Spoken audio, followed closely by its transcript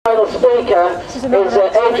final speaker is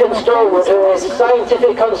Adrian Stallwood, who is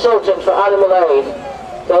Scientific Consultant for Animal Aid.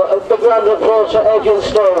 So a big round of applause for Adrian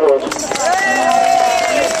Stallwood.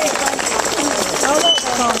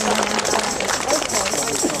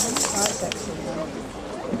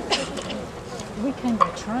 We can be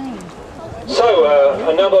trained. So,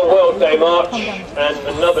 another World Day March and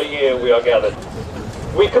another year we are gathered.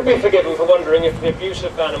 We could be forgiven for wondering if the abuse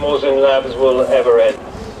of animals in labs will ever end.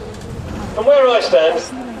 From where I stand,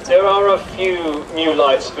 there are a few new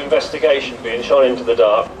lights of investigation being shone into the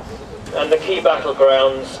dark, and the key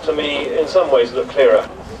battlegrounds, to me, in some ways look clearer.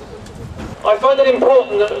 I find it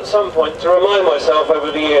important at some point to remind myself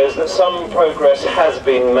over the years that some progress has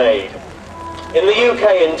been made. In the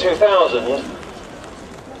UK in 2000,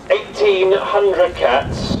 1,800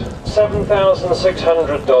 cats,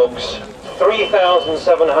 7,600 dogs,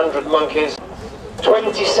 3,700 monkeys,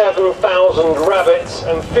 27,000 rabbits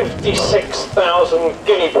and 56,000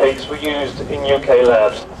 guinea pigs were used in UK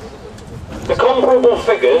labs. The comparable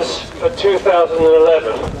figures for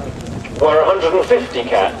 2011 were 150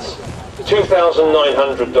 cats,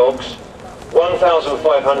 2,900 dogs,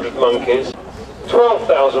 1,500 monkeys,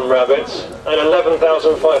 12,000 rabbits and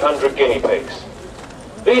 11,500 guinea pigs.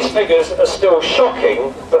 These figures are still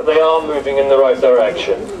shocking, but they are moving in the right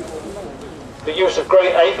direction. The use of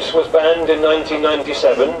great apes was banned in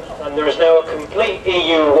 1997, and there is now a complete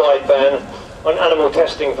EU-wide ban on animal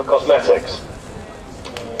testing for cosmetics.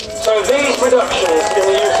 So these reductions in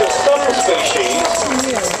the use of some species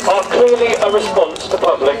are clearly a response to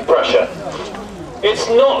public pressure. It's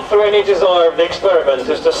not through any desire of the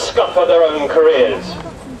experimenters to scupper their own careers.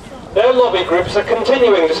 Their lobby groups are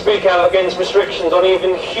continuing to speak out against restrictions on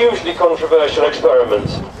even hugely controversial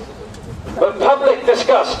experiments. But public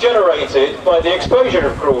disgust generated by the exposure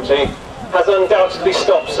of cruelty has undoubtedly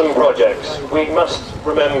stopped some projects. We must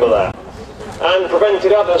remember that. And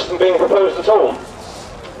prevented others from being proposed at all.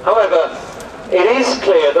 However, it is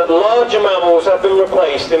clear that larger mammals have been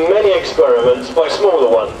replaced in many experiments by smaller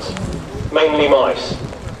ones, mainly mice.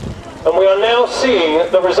 And we are now seeing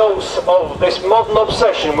the results of this modern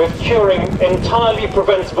obsession with curing entirely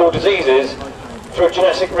preventable diseases through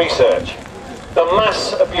genetic research. The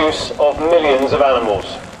mass abuse of millions of animals.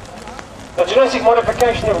 The genetic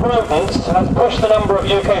modification of rodents has pushed the number of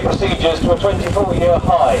UK procedures to a 24-year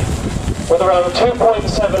high, with around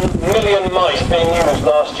 2.7 million mice being used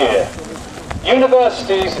last year.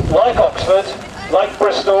 Universities like Oxford, like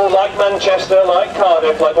Bristol, like Manchester, like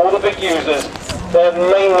Cardiff, like all the big users, they're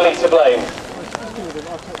mainly to blame.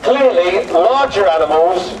 Clearly, larger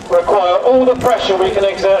animals require all the pressure we can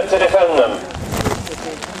exert to defend them.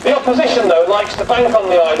 The opposition, though, likes to bank on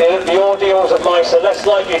the idea that the ordeals of mice are less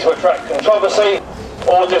likely to attract controversy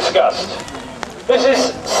or disgust. This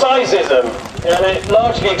is sizeism, and it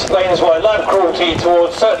largely explains why lab cruelty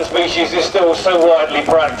towards certain species is still so widely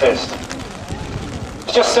practiced.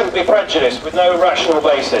 It's just simply prejudice with no rational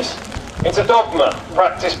basis. It's a dogma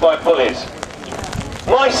practiced by bullies.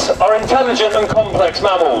 Mice are intelligent and complex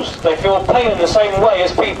mammals. They feel pain in the same way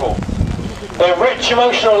as people. Their rich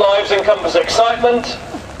emotional lives encompass excitement,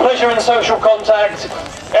 pleasure and social contact,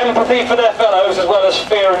 empathy for their fellows, as well as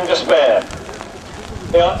fear and despair.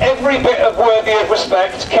 They are every bit as worthy of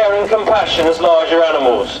respect, care and compassion as larger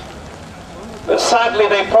animals. But sadly,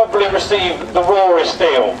 they probably receive the rawest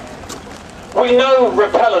deal. We know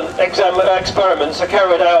repellent experiments are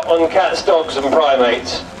carried out on cats, dogs and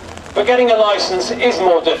primates, but getting a license is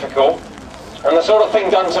more difficult, and the sort of thing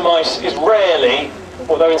done to mice is rarely,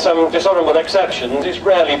 although in some dishonourable exceptions, is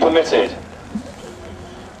rarely permitted.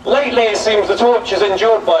 Lately, it seems the tortures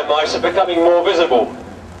endured by mice are becoming more visible,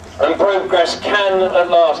 and progress can at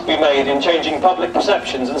last be made in changing public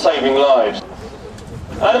perceptions and saving lives.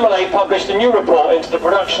 Animal Aid published a new report into the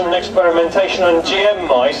production and experimentation on GM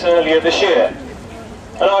mice earlier this year,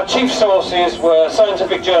 and our chief sources were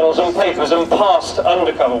scientific journals and papers and past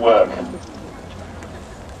undercover work.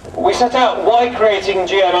 We set out why creating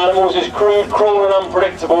GM animals is crude, cruel and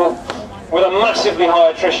unpredictable, with a massively high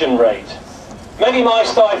attrition rate. Many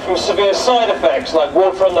mice die from severe side effects like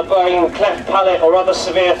water on the brain, cleft palate or other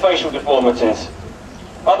severe facial deformities.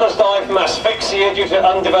 Others die from asphyxia due to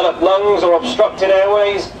undeveloped lungs or obstructed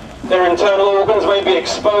airways. Their internal organs may be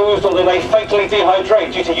exposed, or they may fatally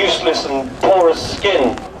dehydrate due to useless and porous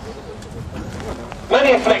skin.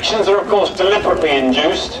 Many afflictions are of course deliberately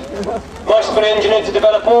induced. Mice have been engineered to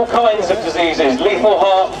develop all kinds of diseases, lethal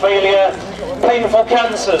heart failure, painful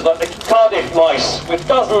cancers like the Cardiff mice with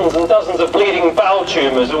dozens and dozens of bleeding bowel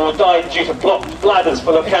tumours who died due to blocked bladders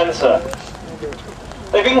full of cancer.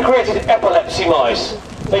 They've even created epilepsy mice.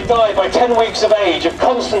 They die by 10 weeks of age of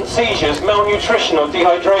constant seizures, malnutrition or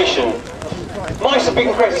dehydration. Mice have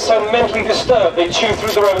been created so mentally disturbed they chew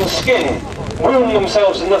through their own skin, wound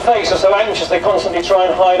themselves in the face, are so anxious they constantly try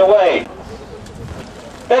and hide away.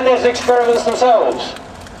 Then there's the experiments themselves.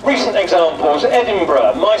 Recent examples: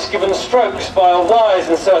 Edinburgh, mice given strokes via wires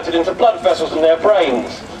inserted into blood vessels in their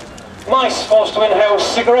brains. Mice forced to inhale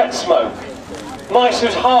cigarette smoke. Mice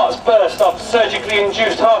whose hearts burst after surgically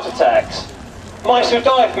induced heart attacks. Mice who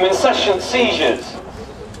die from incessant seizures.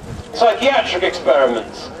 Psychiatric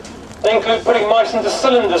experiments. They include putting mice into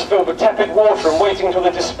cylinders filled with tepid water and waiting until they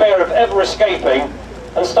despair of ever escaping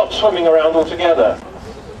and stop swimming around altogether.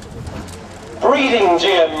 Breeding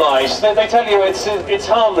GM mice, they tell you it's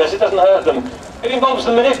harmless, it doesn't hurt them. It involves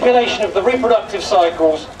the manipulation of the reproductive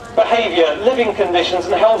cycles, behaviour, living conditions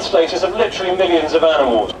and health status of literally millions of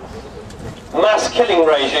animals. Mass killing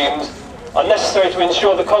regimes are necessary to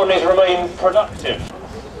ensure the colonies remain productive.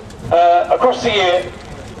 Across the year,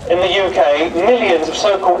 in the UK, millions of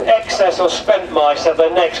so-called excess or spent mice have their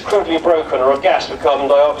necks crudely broken or are gassed with carbon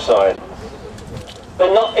dioxide.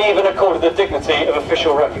 They're not even accorded the dignity of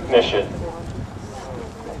official recognition.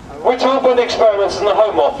 We're told by the experiments in the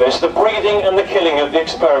Home Office the breeding and the killing of the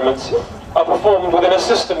experiments are performed within a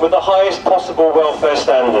system with the highest possible welfare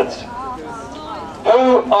standards.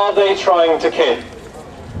 Who are they trying to kid?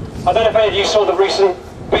 I don't know if any of you saw the recent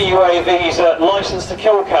BUAV's Licence to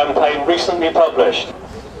Kill campaign recently published.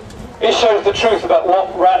 It shows the truth about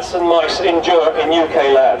what rats and mice endure in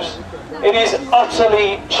UK labs. It is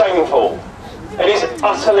utterly shameful. It is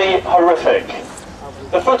utterly horrific.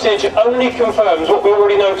 The footage only confirms what we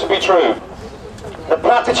already know to be true. The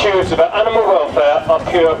platitudes about animal welfare are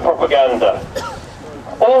pure propaganda.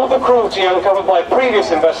 All the cruelty uncovered by previous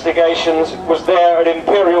investigations was there at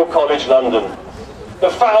Imperial College London. The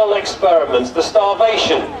foul experiments, the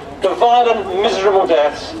starvation, the violent, miserable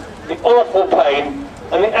deaths, the awful pain,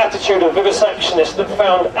 and the attitude of vivisectionists that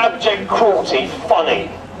found abject cruelty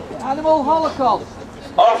funny. Animal Holocaust.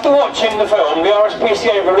 After watching the film, the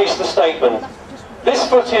RSPCA released a statement. This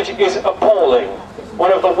footage is appalling.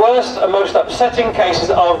 One of the worst and most upsetting cases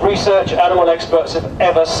our research animal experts have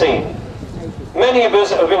ever seen. Many of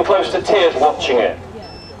us have been close to tears watching it.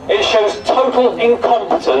 It shows total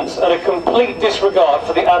incompetence and a complete disregard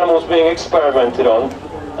for the animals being experimented on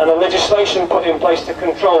and the legislation put in place to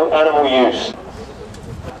control animal use.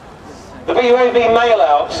 The BUAV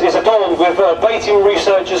mail-out is adorned with verbatim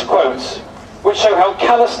researchers' quotes, which show how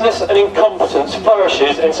callousness and incompetence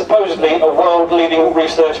flourishes in supposedly a world-leading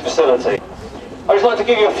research facility. I'd just like to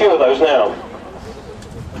give you a few of those now.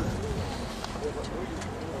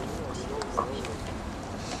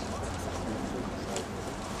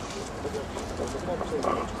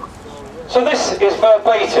 So this is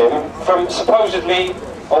verbatim from supposedly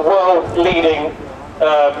a world-leading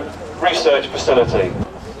research facility.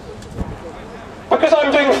 Because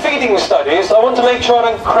I'm doing feeding studies, I want to make sure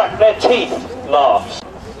I don't crack their teeth, laughs.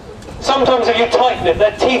 Sometimes if you tighten it,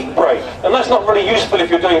 their teeth break, and that's not really useful if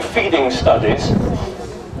you're doing feeding studies.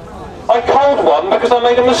 I cold one because I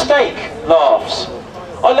made a mistake, laughs.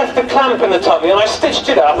 I left the clamp in the tummy and I stitched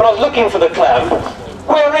it up and I was looking for the clamp.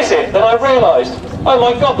 Where is it? Then I realised, oh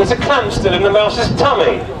my God, there's a clamp still in the mouse's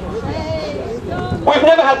tummy. We've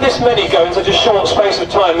never had this many go in such a short space of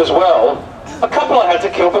time as well. A couple I had to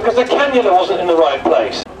kill because the cannula wasn't in the right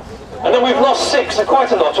place. And then we've lost 6, so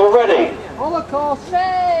quite a lot already. Holocaust.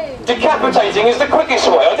 Decapitating is the quickest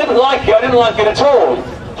way. I didn't like it at all.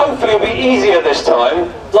 Hopefully it'll be easier this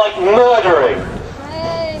time, like murdering.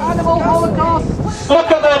 Animal Holocaust.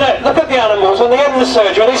 Look at the animals when they end the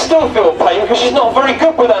surgery, they still feel pain because she's not very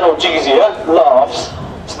good with analgesia, laughs,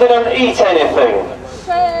 so they don't eat anything.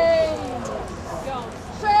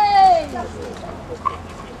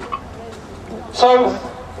 So,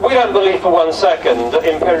 we don't believe for 1 second that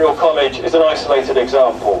Imperial College is an isolated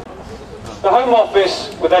example. The Home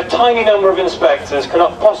Office, with their tiny number of inspectors,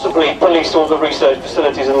 cannot possibly police all the research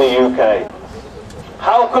facilities in the UK.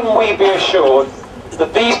 How can we be assured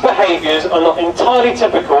that these behaviours are not entirely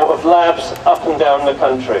typical of labs up and down the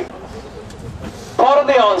country? Part of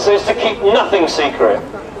the answer is to keep nothing secret.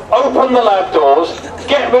 Open the lab doors,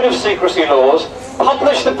 get rid of secrecy laws,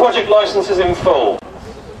 publish the project licences in full.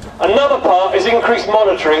 Another part is increased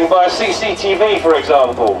monitoring via CCTV, for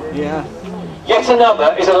example. Yeah. Yet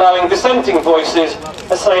another is allowing dissenting voices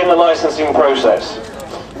a say in the licensing process.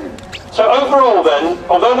 So overall then,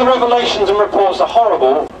 although the revelations and reports are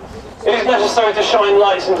horrible, it is necessary to shine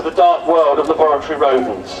lights into the dark world of laboratory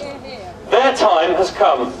rodents. Their time has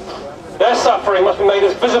come. Their suffering must be made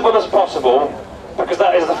as visible as possible, because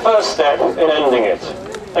that is the first step in ending it.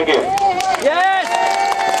 Thank you. Yeah.